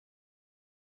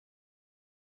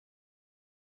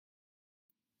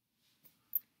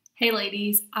Hey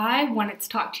ladies, I wanted to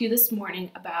talk to you this morning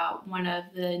about one of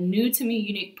the new to me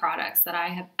Younique products that I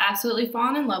have absolutely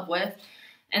fallen in love with,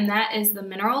 and that is the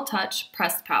Mineral Touch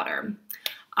Pressed Powder.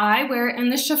 I wear it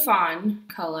in the chiffon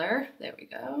color. There we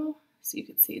go, so you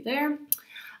can see there.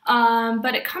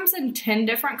 But it comes in 10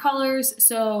 different colors,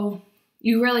 so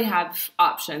you really have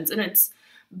options, and it's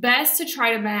best to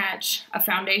try to match a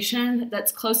foundation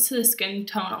that's close to the skin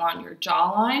tone along your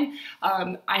jawline.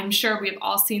 I'm sure we've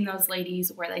all seen those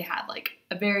ladies where they have like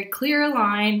a very clear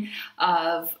line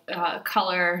of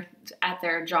color at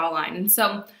their jawline. And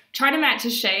so try to match a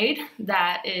shade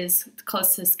that is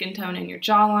close to the skin tone in your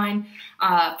jawline.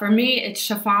 For me, it's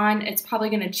chiffon. It's probably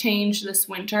going to change this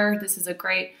winter. This is a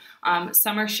great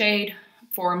summer shade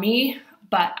for me,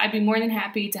 but I'd be more than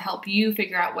happy to help you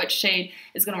figure out what shade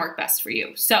is going to work best for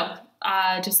you. So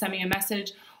just send me a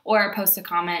message or post a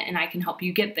comment and I can help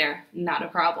you get there. Not a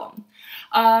problem.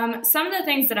 Some of the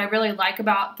things that I really like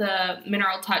about the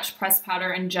Mineral Touch Pressed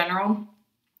Powder in general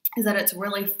is that it's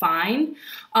really fine,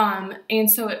 and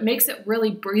so it makes it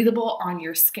really breathable on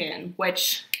your skin,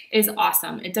 which is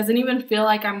awesome. It doesn't even feel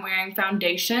like I'm wearing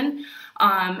foundation,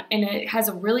 and it has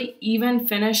a really even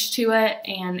finish to it,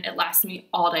 and it lasts me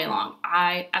all day long.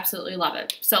 I absolutely love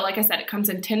it. So like I said, it comes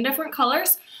in 10 different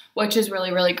colors, which is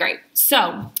really, really great.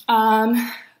 So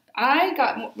I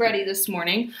got ready this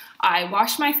morning. I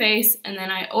washed my face, and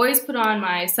then I always put on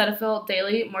my Cetaphil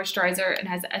Daily Moisturizer. It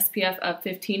has an SPF of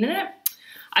 15 in it.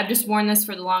 I've just worn this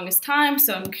for the longest time,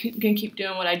 so I'm gonna keep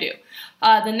doing what I do.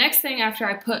 The next thing after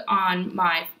I put on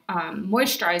my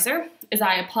moisturizer is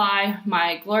I apply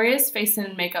my Glorious Face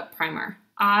and Makeup Primer.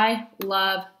 I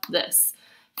love this.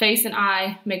 Face and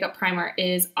Eye Makeup Primer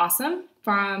is awesome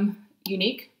from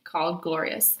Younique, called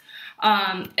Glorious.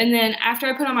 And then after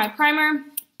I put on my primer,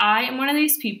 I am one of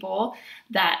these people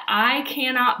that I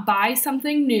cannot buy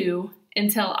something new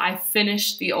until I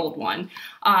finish the old one.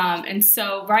 And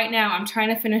so right now I'm trying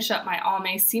to finish up my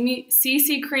Almay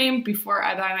CC cream before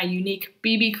I buy my Younique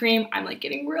BB cream. I'm like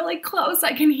getting really close,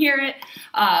 I can hear it,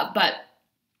 but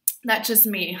that's just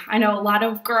me. I know a lot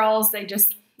of girls, they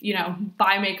just, you know,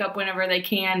 buy makeup whenever they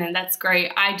can, and that's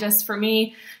great. For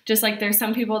me, just like there's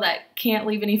some people that can't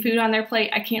leave any food on their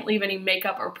plate, I can't leave any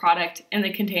makeup or product in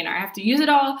the container. I have to use it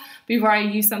all before I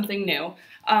use something new.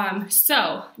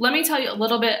 So let me tell you a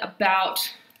little bit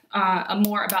about,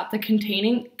 more about the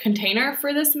container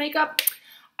for this makeup.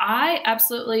 I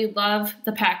absolutely love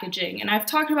the packaging, and I've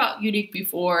talked about Younique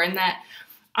before, and that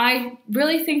I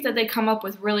really think that they come up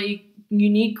with really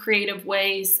unique, creative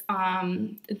ways,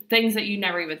 things that you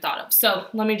never even thought of. So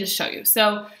let me just show you.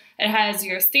 So it has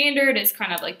your standard, it's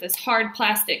kind of like this hard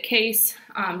plastic case,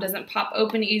 doesn't pop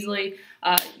open easily.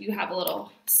 You have a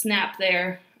little snap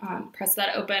there, press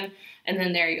that open, and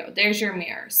then there you go. There's your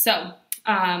mirror. So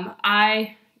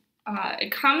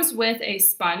it comes with a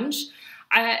sponge.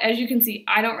 As you can see,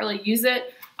 I don't really use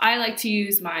it. I like to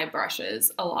use my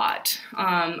brushes a lot.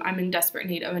 I'm in desperate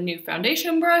need of a new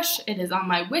foundation brush. It is on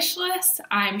my wish list.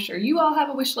 I'm sure you all have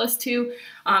a wish list too,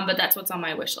 but that's what's on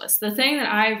my wish list. The thing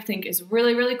that I think is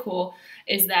really, really cool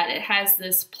is that it has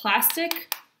this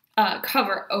plastic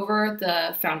cover over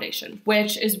the foundation,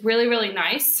 which is really, really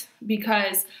nice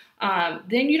because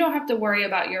then you don't have to worry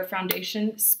about your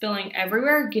foundation spilling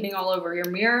everywhere, getting all over your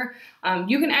mirror.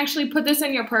 You can actually put this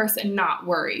in your purse and not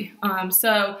worry.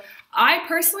 So I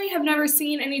personally have never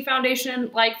seen any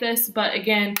foundation like this, but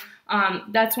again,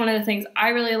 that's one of the things I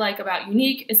really like about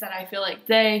Younique is that I feel like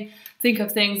they think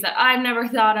of things that I've never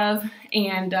thought of,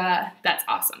 and that's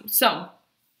awesome. So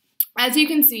as you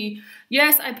can see,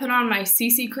 yes, I put on my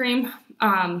CC cream.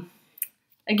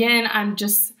 Again,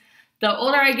 the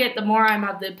older I get, the more I'm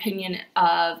of the opinion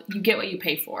of you get what you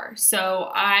pay for.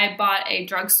 So I bought a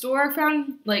drugstore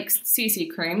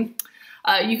CC cream.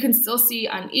 You can still see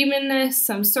unevenness,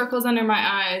 some circles under my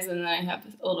eyes, and then I have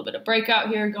a little bit of breakout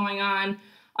here going on.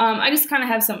 I just kind of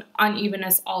have some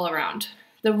unevenness all around.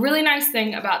 The really nice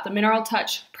thing about the Mineral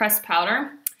Touch Pressed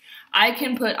Powder, I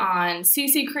can put on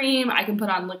CC cream, I can put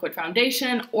on liquid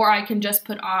foundation, or I can just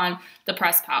put on the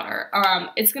pressed powder.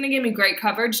 It's going to give me great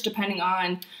coverage depending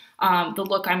on the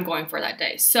look I'm going for that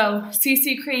day. So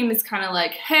CC cream is kind of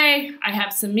like, hey, I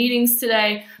have some meetings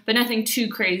today, but nothing too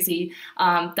crazy.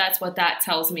 That's what that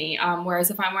tells me.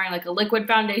 Whereas if I'm wearing like a liquid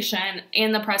foundation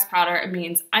and the pressed powder, it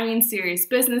means I'm in serious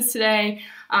business today.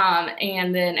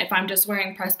 And then if I'm just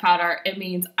wearing pressed powder, it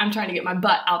means I'm trying to get my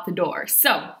butt out the door.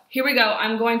 So here we go.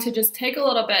 I'm going to just take a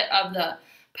little bit of the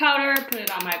powder, put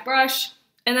it on my brush,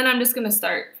 and then I'm just going to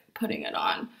start putting it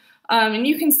on. And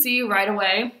you can see right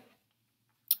away,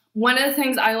 one of the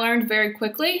things I learned very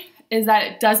quickly is that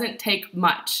it doesn't take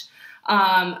much.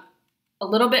 A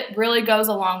little bit really goes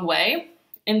a long way.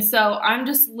 And so I'm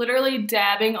just literally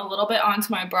dabbing a little bit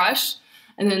onto my brush,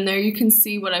 and then there you can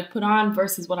see what I put on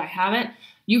versus what I haven't.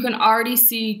 You can already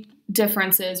see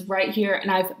differences right here,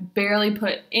 and I've barely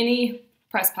put any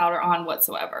pressed powder on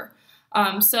whatsoever.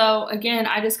 So again,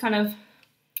 I just kind of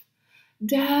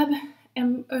dab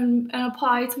and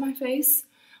apply to my face.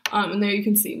 And there you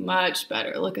can see much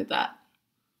better. Look at that.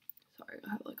 Sorry,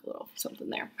 I have like a little something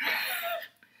there.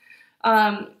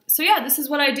 So yeah, this is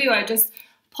what I do. I just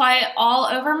apply it all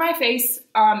over my face.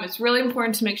 It's really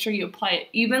important to make sure you apply it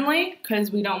evenly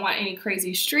because we don't want any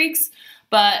crazy streaks.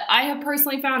 But I have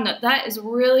personally found that that is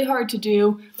really hard to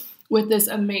do with this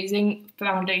amazing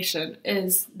foundation,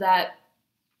 is that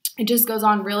it just goes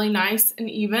on really nice and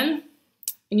even.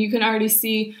 And you can already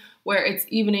see where it's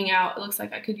evening out. It looks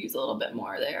like I could use a little bit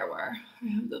more there where I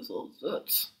have those little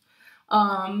zoots.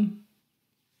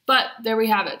 But there we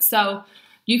have it. So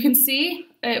you can see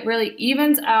it really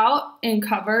evens out and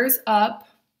covers up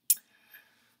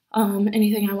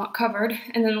anything I want covered.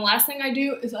 And then the last thing I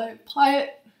do is I apply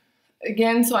it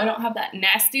again so I don't have that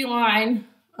nasty line,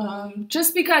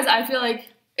 just because I feel like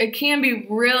it can be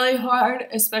really hard,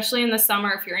 especially in the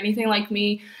summer. If you're anything like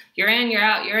me, you're in, you're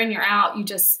out, you're in, you're out. You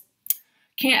just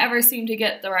can't ever seem to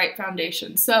get the right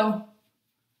foundation. So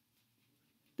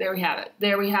there we have it.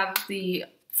 There we have the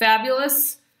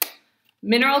fabulous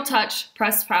Mineral Touch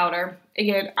pressed powder.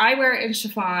 Again, I wear it in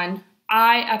chiffon.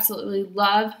 I absolutely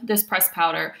love this pressed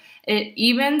powder. It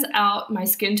evens out my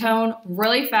skin tone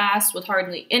really fast with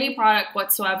hardly any product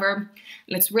whatsoever.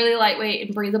 And it's really lightweight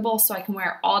and breathable, so I can wear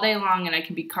it all day long and I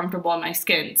can be comfortable in my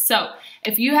skin. So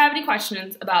if you have any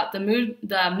questions about the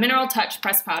Mineral Touch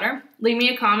pressed powder, leave me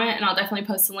a comment and I'll definitely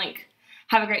post a link.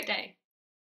 Have a great day.